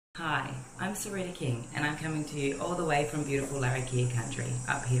Hi, I'm Sarrita King and I'm coming to you all the way from beautiful Larrakia country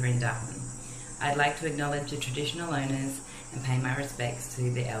up here in Darwin. I'd like to acknowledge the traditional owners and pay my respects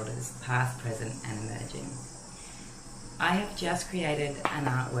to the elders, past, present and emerging. I have just created an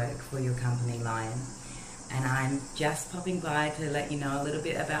artwork for your company, Lion, and I'm just popping by to let you know a little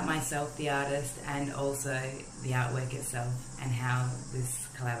bit about myself, the artist, and also the artwork itself and how this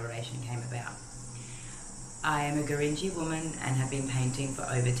collaboration came about. I am a Gurindji woman and have been painting for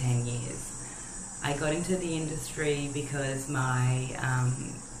over 10 years. I got into the industry because my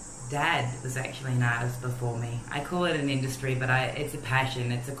dad was actually an artist before me. I call it an industry, but it's a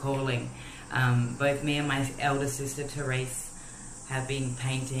passion, it's a calling. Both me and my elder sister Therese have been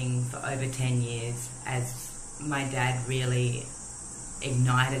painting for over 10 years as my dad really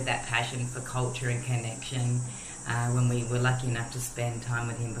ignited that passion for culture and connection when we were lucky enough to spend time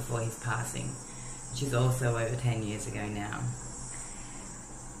with him before his passing, which is also over 10 years ago now.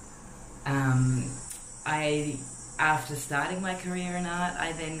 After starting my career in art,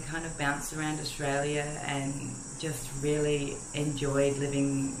 I then kind of bounced around Australia and just really enjoyed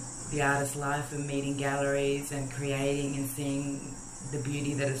living the artist life and meeting galleries and creating and seeing the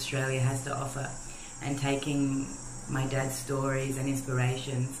beauty that Australia has to offer, and taking my dad's stories and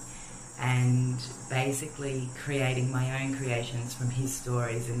inspirations and basically creating my own creations from his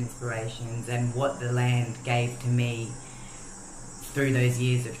stories and inspirations and what the land gave to me through those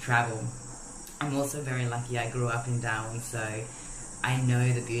years of travel. I'm also very lucky I grew up in Darwin, so I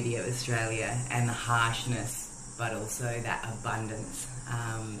know the beauty of Australia and the harshness, but also that abundance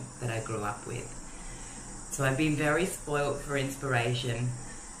that I grew up with. So I've been very spoilt for inspiration,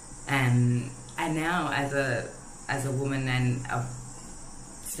 and now as a woman and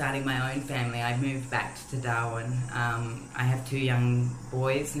starting my own family, I moved back to Darwin. I have 2 young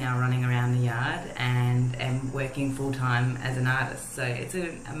boys now running around the yard and am working full-time as an artist. So it's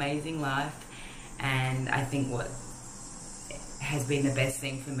an amazing life, and I think what has been the best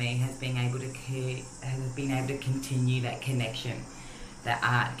thing for me has been able to continue that connection that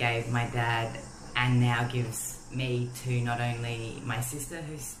art gave my dad and now gives me to not only my sister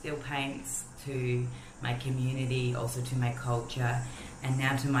who still paints, to my community, also to my culture, and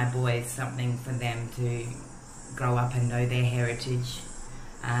now to my boys, something for them to grow up and know their heritage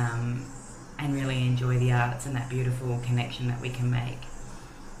and really enjoy the arts and that beautiful connection that we can make.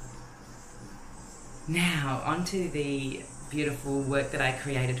 Now, onto the beautiful work that I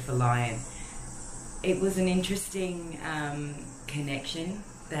created for Lion. It was an interesting connection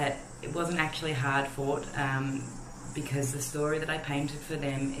that it wasn't actually hard fought because the story that I painted for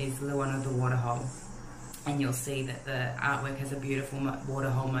them is the one of the Waterhole. And you'll see that the artwork has a beautiful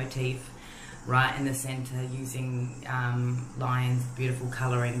waterhole motif right in the centre, using Lion's beautiful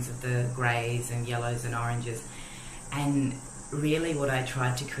colourings of the greys and yellows and oranges. And really what I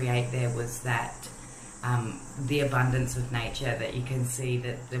tried to create there was that the abundance of nature, that you can see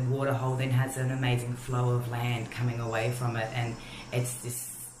that the waterhole then has an amazing flow of land coming away from it, and it's this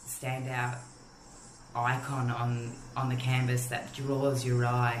standout icon on the canvas that draws your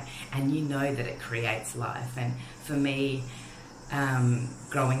eye, and you know that it creates life. And for me,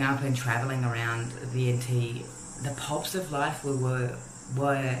 growing up and travelling around the NT, the pulse of life were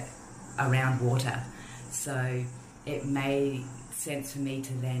around water, so it made sense for me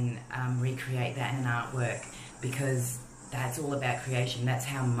to then recreate that in an artwork, because that's all about creation. That's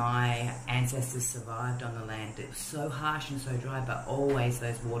how my ancestors survived on the land. It was so harsh and so dry, but always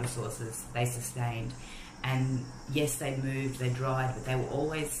those water sources they sustained. And yes, they moved, they dried, but they were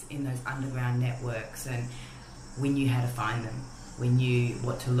always in those underground networks, and we knew how to find them. We knew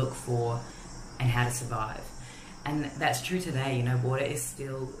what to look for and how to survive. And that's true today. You know, water is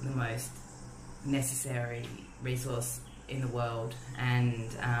still the most necessary resource in the world, and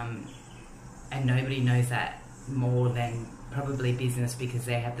nobody knows that more than probably business, because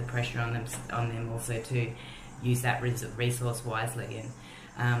they have the pressure on them also to use that resource wisely.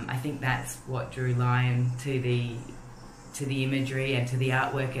 And I think that's what drew Lion to the imagery and to the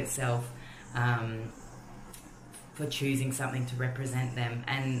artwork itself, for choosing something to represent them.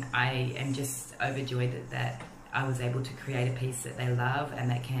 And I am just overjoyed that I was able to create a piece that they love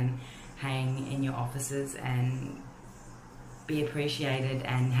and that can hang in your offices and be appreciated,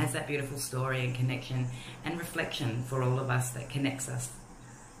 and has that beautiful story and connection and reflection for all of us that connects us.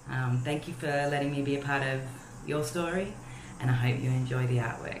 Thank you for letting me be a part of your story, and I hope you enjoy the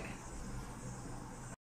artwork.